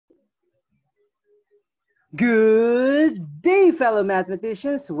Good day, fellow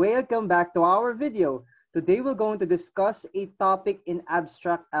mathematicians. Welcome back to our video. Today we're going to discuss a topic in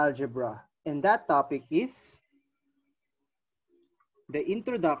abstract algebra. And that topic is the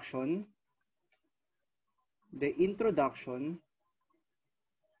introduction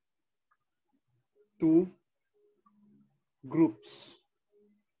to groups.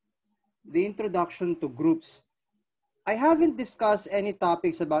 The introduction to groups. I haven't discussed any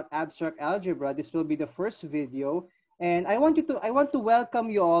topics about abstract algebra. This will be the first video. And I want to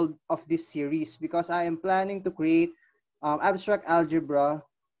welcome you all of this series because I am planning to create abstract algebra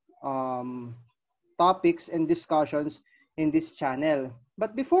topics and discussions in this channel.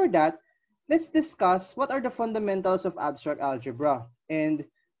 But before that, let's discuss what are the fundamentals of abstract algebra. And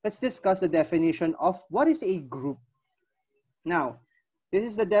let's discuss the definition of what is a group. Now, this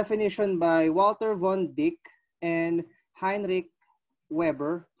is the definition by Walter von Dyck and Heinrich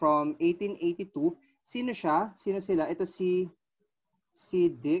Weber from 1882. Sino siya? Sino sila? Ito si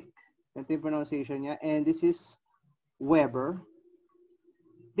Dyck. Ito yung pronunciation niya. And this is Weber.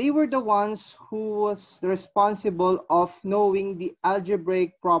 They were the ones who was responsible of knowing the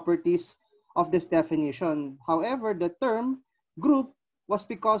algebraic properties of this definition. However, the term group was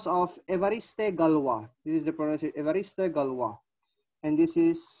because of Évariste Galois. This is the pronunciation, Évariste Galois. And this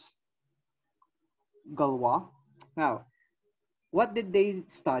is Galois. Now, what did they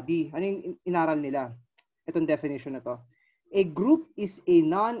study? Ano yung inaral nila? Itong definition na to. A group is a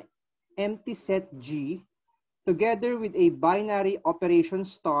non-empty set G together with a binary operation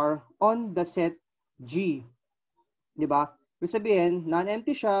star on the set G. Diba? Ibig sabihin,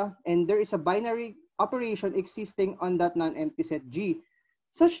 non-empty siya and there is a binary operation existing on that non-empty set G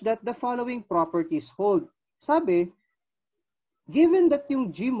such that the following properties hold. Sabi, given that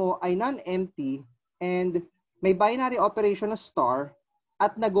yung G mo ay non-empty and may binary operation na star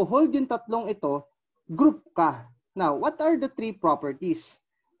at nag-hold yung tatlong ito, group ka. Now, what are the three properties?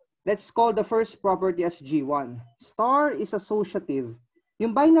 Let's call the first property as G1. Star is associative.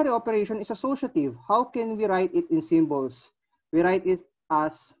 Yung binary operation is associative. How can we write it in symbols? We write it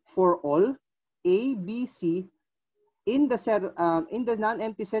as for all A, B, C in the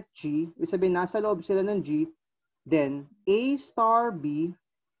non-empty set G. Ibig sabihin, nasa loob sila ng G. Then, A star B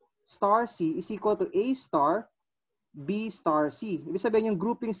star C is equal to A star B star C. Ibig sabihin, yung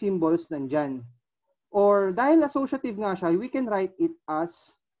grouping symbols nandyan. Or, dahil associative nga siya, we can write it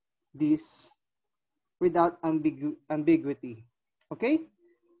as this without ambiguity. Okay?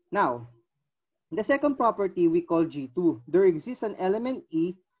 Now, the second property we call G2. There exists an element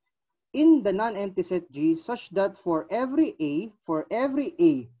E in the non-empty set G such that for every A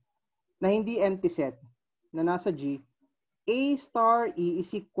na hindi empty set na nasa G, A star E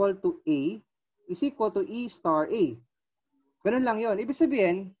is equal to A is equal to E star A. Ganun lang yon. Ibig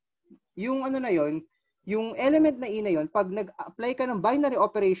sabihin, yung ano na yon, yung element na E na yon, pag nag-apply ka ng binary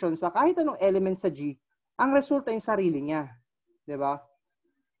operation sa kahit anong element sa G, ang resulta yung sarili niya. Diba?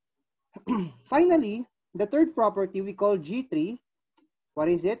 Finally, the third property we call G3.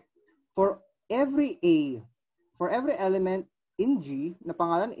 What is it? For every element in G na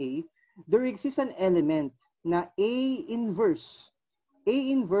pangalan A, there exists an element na A inverse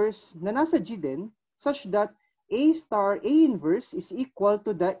na nasa G din, such that A star A inverse is equal to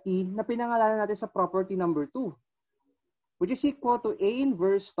the E na pinangalanan natin sa property number 2, which is equal to A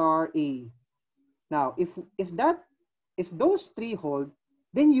inverse star A. Now, if those three hold,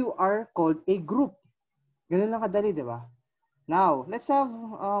 then you are called a group. Ganun lang kadali, di ba? Now, let's have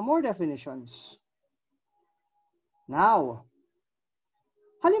more definitions. Now,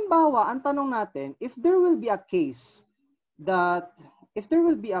 halimbawa, ang tanong natin, if there will be a case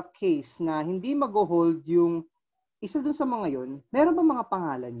na hindi mag-hold yung isa dun sa mga yun, meron ba mga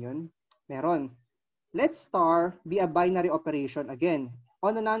pangalan yun? Meron. Let star be a binary operation again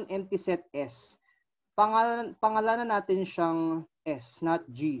on a non-empty set S. Pangalanan natin siyang S, not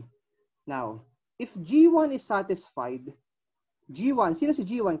G. Now, if G1 is satisfied, G1, sino si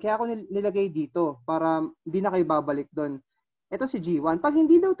G1? Kaya ako nilagay dito para hindi na kayo babalik doon. Ito si G1. Pag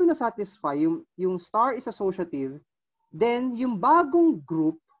hindi daw ito na-satisfy, yung star is associative, then yung bagong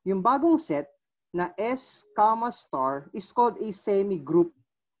group, yung bagong set na S, star is called a semigroup.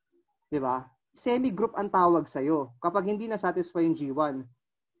 Diba? Semigroup ang tawag sa'yo kapag hindi na-satisfy yung G1.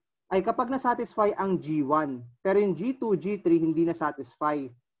 Ay kapag na-satisfy ang G1, pero yung G2, G3 hindi na-satisfy.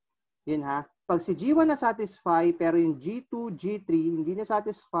 Yun ha. Pag si G1 na-satisfy, pero yung G2, G3 hindi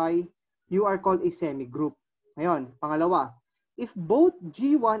na-satisfy, you are called a semigroup. Ngayon, pangalawa, if both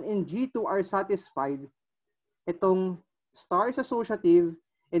G1 and G2 are satisfied, itong star is associative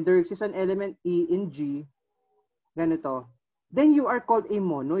and there exists an element E in G, ganito, then you are called a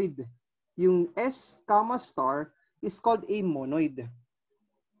monoid. yung S, comma, star, is called a monoid.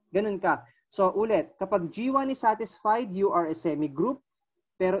 Ganun ka. So, ulit, kapag G1 is satisfied, you are a semigroup.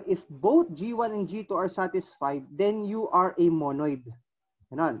 Pero if both G1 and G2 are satisfied, then you are a monoid.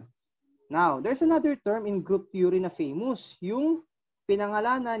 Ganun. Now, there's another term in group theory na famous. Yung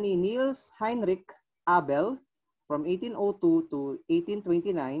pinangalanan ni Niels Heinrich Abel from 1802 to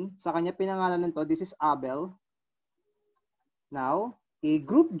 1829. Sa kanya pinangalanan to, this is Abel. Now, a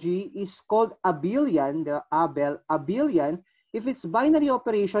group G is called Abelian, the Abelian, if its binary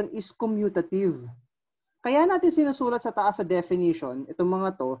operation is commutative. Kaya natin sinusulat sa taas sa definition, itong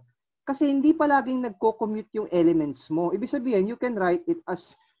mga to, kasi hindi palaging nagko-commute yung elements mo. Ibig sabihin, you can write it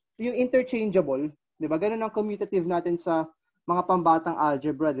as yung interchangeable, di ba? Ganun ang commutative natin sa mga pambatang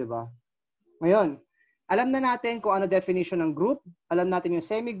algebra, di ba? Ngayon, alam na natin kung ano definition ng group, alam natin yung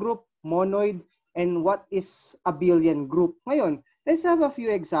semigroup, monoid, and what is abelian group. Ngayon, let's have a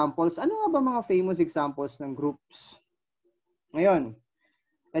few examples. Ano nga ba mga famous examples ng groups? Ngayon,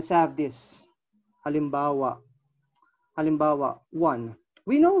 let's have this. Halimbawa, 1.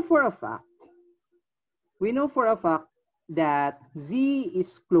 We know for a fact that Z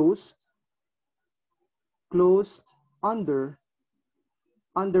is closed under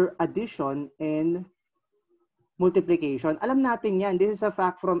addition and multiplication. Alam natin yan. This is a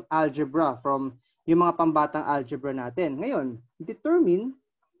fact from algebra, from yung mga pambatang algebra natin. Ngayon, determine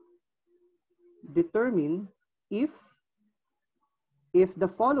if the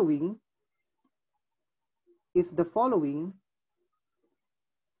following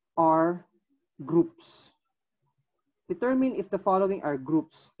are groups. Determine if the following are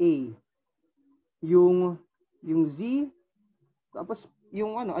groups. A, yung Z, tapos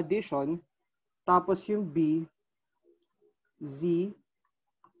yung addition, tapos yung B, Z,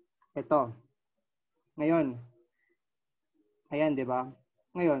 ito. Ngayon, ayan, di ba?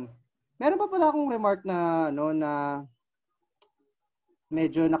 Ngayon, meron pa pala akong remark na, na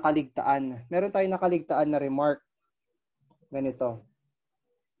medyo nakaligtaan. Meron tayong nakaligtaan na remark. Ganito.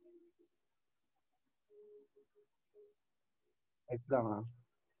 Wait lang,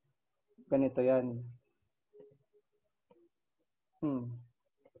 ganito yan.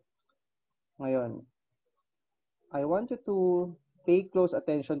 Ngayon, I want you to pay close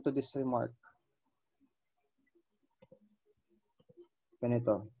attention to this remark.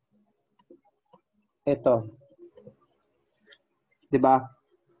 Ganito. Ito. Diba?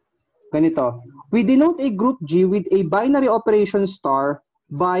 Ganito. We denote a group G with a binary operation star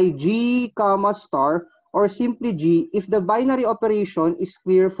by G, star, or simply G if the binary operation is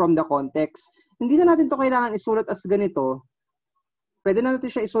clear from the context. Hindi na natin to kailangan isulat as ganito. Pwede na natin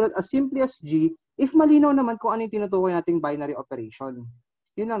siya isulat as simply as G if malinaw naman kung ano yung tinutukoy nating binary operation.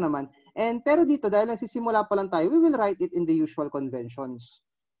 Yun lang naman. Pero dito, dahil nagsisimula pa lang tayo, we will write it in the usual conventions.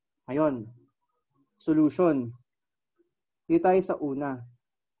 Ngayon, solution. Dito tayo sa una.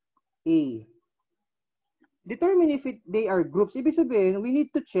 A. Determine if they are groups. Ibig sabihin, we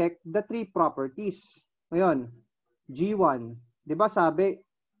need to check the three properties. Ngayon, G1. Diba sabi,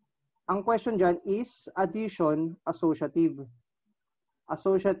 ang question dyan is addition associative.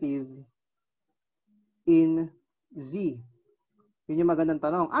 Associative in Z. Yun yung magandang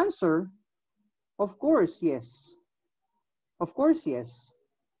tanong. Answer, of course, yes. Of course, yes.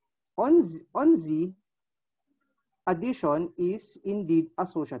 On Z, addition is indeed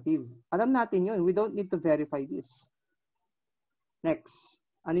associative. Alam natin yun. We don't need to verify this. Next.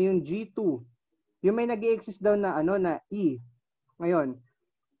 Ano yung G2? Yung may nag-i-exist daw na na E. Ngayon,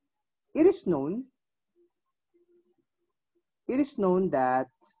 it is known that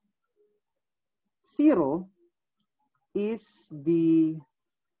 0 is the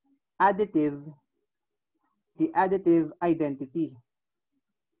additive identity.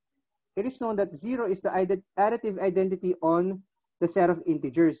 It is known that 0 is the additive identity on the set of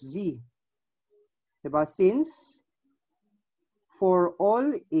integers Z. Diba? Since for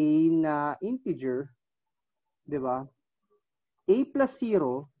all A na integer, diba? A plus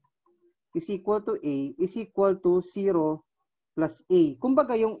 0 is equal to A is equal to 0 plus A.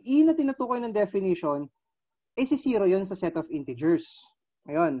 Kumbaga, yung E na tinutukoy ng definition, si 0 yun sa set of integers.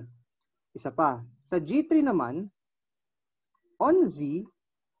 Ngayon, isa pa. Sa G3 naman, on Z,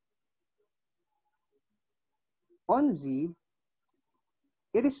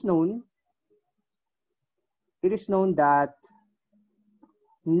 it is known that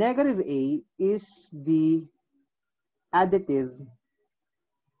negative A is the additive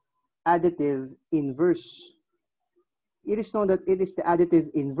inverse. It is known that it is the additive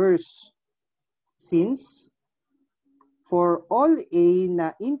inverse since for all A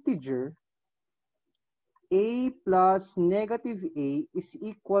na integer, A plus negative A is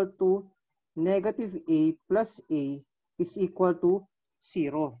equal to negative A plus A is equal to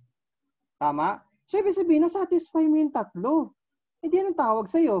 0. Tama? So, ibig sabihin, na-satisfy mo yung tatlo. Hindi yan ang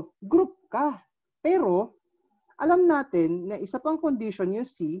tawag sa'yo. Group ka. Pero, alam natin na isa pang condition yung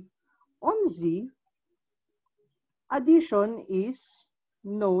C, on Z, addition is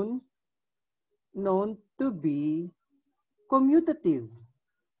known to be commutative.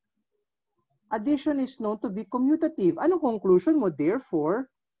 Addition is known to be commutative. Anong conclusion mo?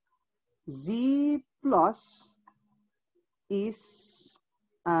 Therefore, Z plus is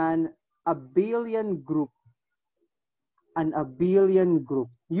an abelian group. An abelian group.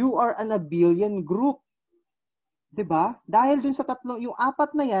 You are an abelian group. Diba? Dahil dun sa tatlong, yung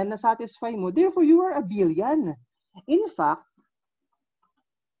apat na yan, na-satisfy mo, therefore, you are abelian. In fact,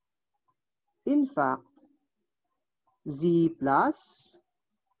 Z plus,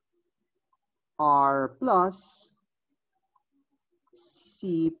 R plus,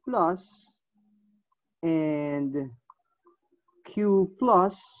 C plus, and Q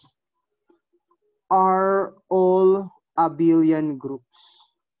plus are all abelian groups.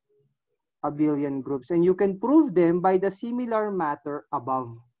 Abelian groups. And you can prove them by the similar matter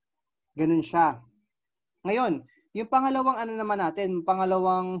above. Ganun siya. Ngayon, yung pangalawang ano naman natin,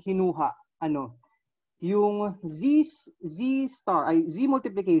 pangalawang hinuha, ano? Yung Z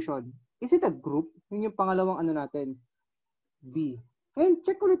multiplication. Is it a group? Yun yung pangalawang ano natin. B. And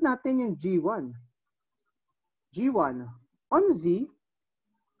check ulit natin yung G1. G1. On Z,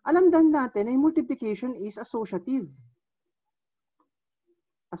 alam din natin na yung multiplication is associative.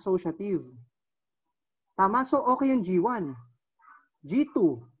 Associative. Tama? So, okay yung G1.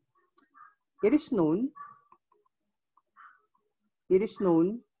 G2. It is known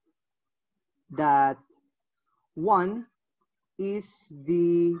that 1 is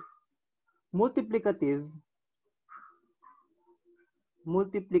the multiplicative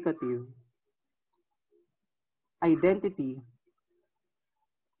identity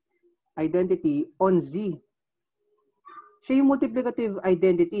on Z. Siya yung multiplicative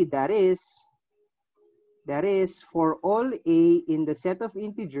identity, that is for all A in the set of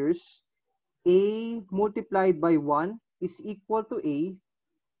integers, A multiplied by 1 is equal to A,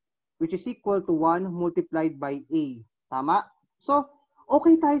 which is equal to 1 multiplied by A. Tama? So,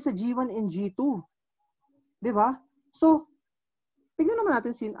 okay tayo sa G1 and G2. Diba? So, tignan naman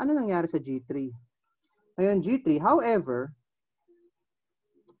natin ano nangyari sa G3. Ngayon, G3, however,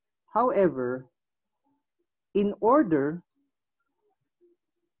 in order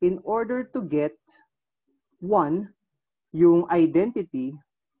to get 1, yung identity,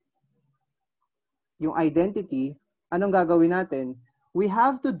 anong gagawin natin? We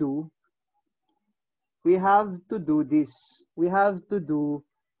have to do this. We have to do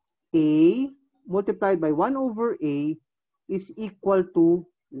A multiplied by 1 over A is equal to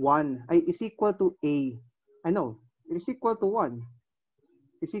 1. Is equal to A. It is equal to 1.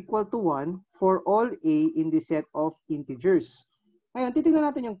 Is equal to 1 for all A in the set of integers. Ngayon, titingnan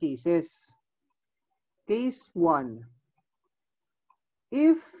natin yung cases. Case 1.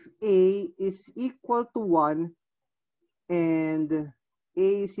 If A is equal to 1 and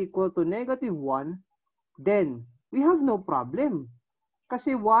A is equal to negative 1, then we have no problem.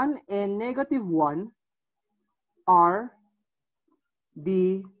 Kasi 1 and negative 1 are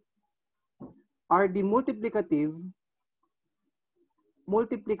the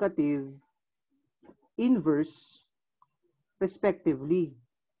multiplicative inverse respectively.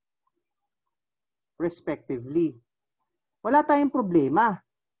 Wala tayong problema.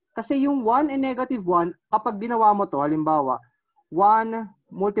 Kasi yung 1 and negative 1, kapag ginawa mo to, halimbawa, 1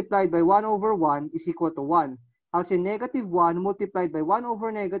 multiplied by 1 over 1 is equal to 1. Kasi negative 1 multiplied by 1 over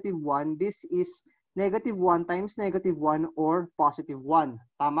negative 1, this is negative 1 times negative 1 or positive 1.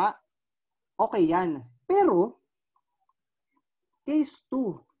 Tama? Okay yan. Pero, case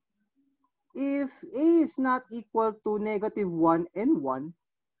 2, if A is not equal to negative 1 and 1,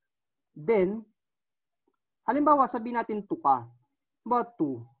 then, halimbawa, sabihin natin 2 ka. About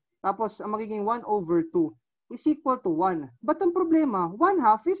 2. Tapos, ang magiging 1 over 2 is equal to 1. But ang problema,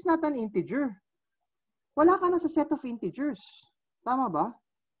 1/2 is not an integer. Wala ka na sa set of integers. Tama ba?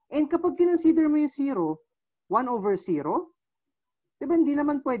 And kapag kinonsider mo yung 0, 1 over 0, diba hindi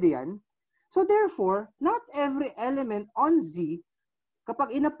naman pwede yan? So therefore, not every element on Z,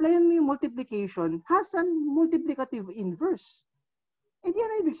 kapag in-applyan mo yung multiplication, has a multiplicative inverse. Eh di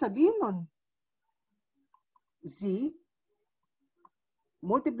ano ibig sabihin nun? Z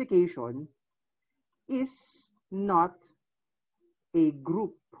multiplication is not a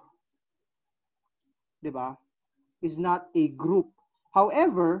group. Diba? Is not a group.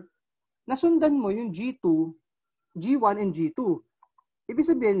 However, nasundan mo yung G2, G1 and G2. Ibig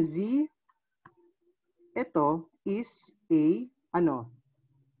sabihin, Z ito is a, ano?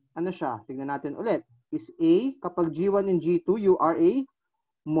 Ano siya? Tignan natin ulit. Is a, kapag G1 and G2, you are a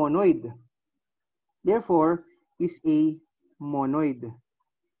monoid. Therefore, is a monoid.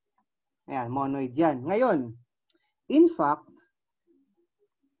 Ayan, monoid yan. Ngayon, in fact,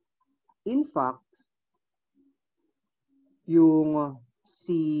 yung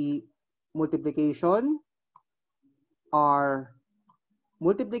C multiplication, R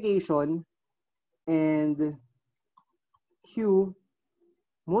multiplication, and Q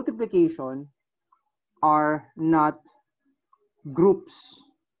multiplication are not groups.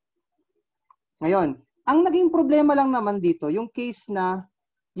 Ngayon, ang naging problema lang naman dito, yung case na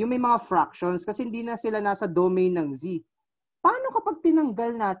yung may mga fractions kasi hindi na sila nasa domain ng Z. Paano kapag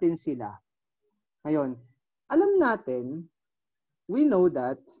tinanggal natin sila? Ngayon, alam natin, we know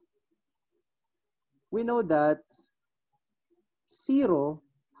that 0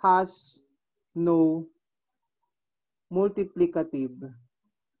 has no multiplicative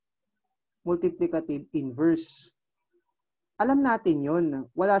inverse. Alam natin yun.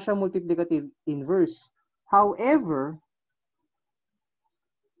 Wala siyang multiplicative inverse. However,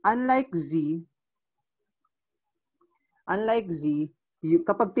 unlike Z,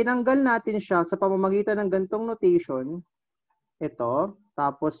 kapag tinanggal natin siya sa pamamagitan ng gantong notation, ito,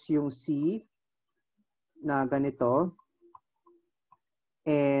 tapos yung C na ganito,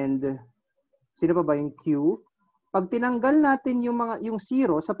 and sino pa ba yung Q? Pag tinanggal natin yung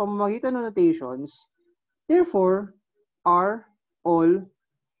 0 sa pamamagitan ng notations, therefore, are all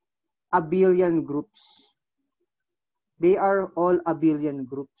abelian groups. They are all abelian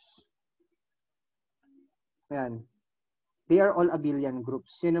groups. Ayan. They are all abelian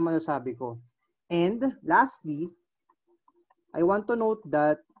groups. Yan ang masasabi ko. And lastly, I want to note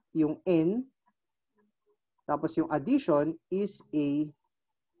that yung N, tapos yung addition is a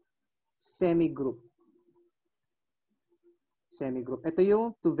semigroup. Semigroup. Ito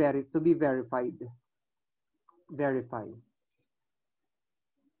yung to be verified.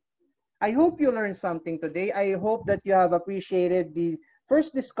 I hope you learned something today. I hope that you have appreciated the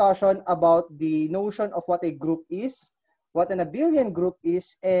first discussion about the notion of what a group is, what an abelian group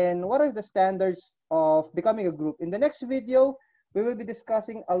is, and what are the standards of becoming a group. In the next video, we will be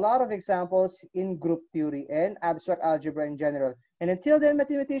discussing a lot of examples in group theory and abstract algebra in general. And until then,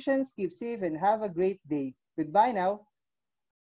 mathematicians, keep safe and have a great day. Goodbye now.